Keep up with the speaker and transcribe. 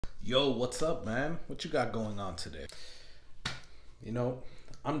Yo, what's up, man? What you got going on today? You know,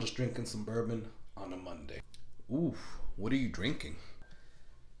 I'm just drinking some bourbon on a Monday. Ooh, what are you drinking?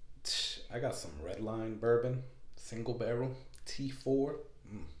 I got some Redline bourbon, single barrel, T4.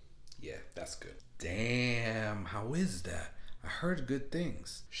 Yeah, that's good. Damn, how is that? I heard good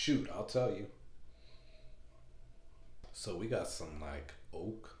things. Shoot, I'll tell you. So we got some like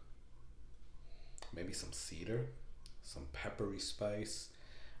oak, maybe some cedar, some peppery spice.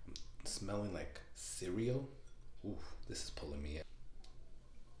 I'm smelling like cereal. Ooh, this is pulling me in.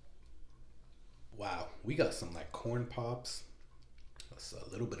 Wow, we got some like corn pops. That's a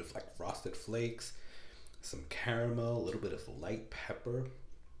little bit of like frosted flakes, some caramel, a little bit of light pepper,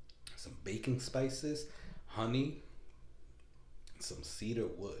 some baking spices, honey, and some cedar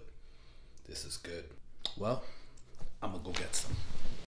wood. This is good. Well, I'm gonna go get some.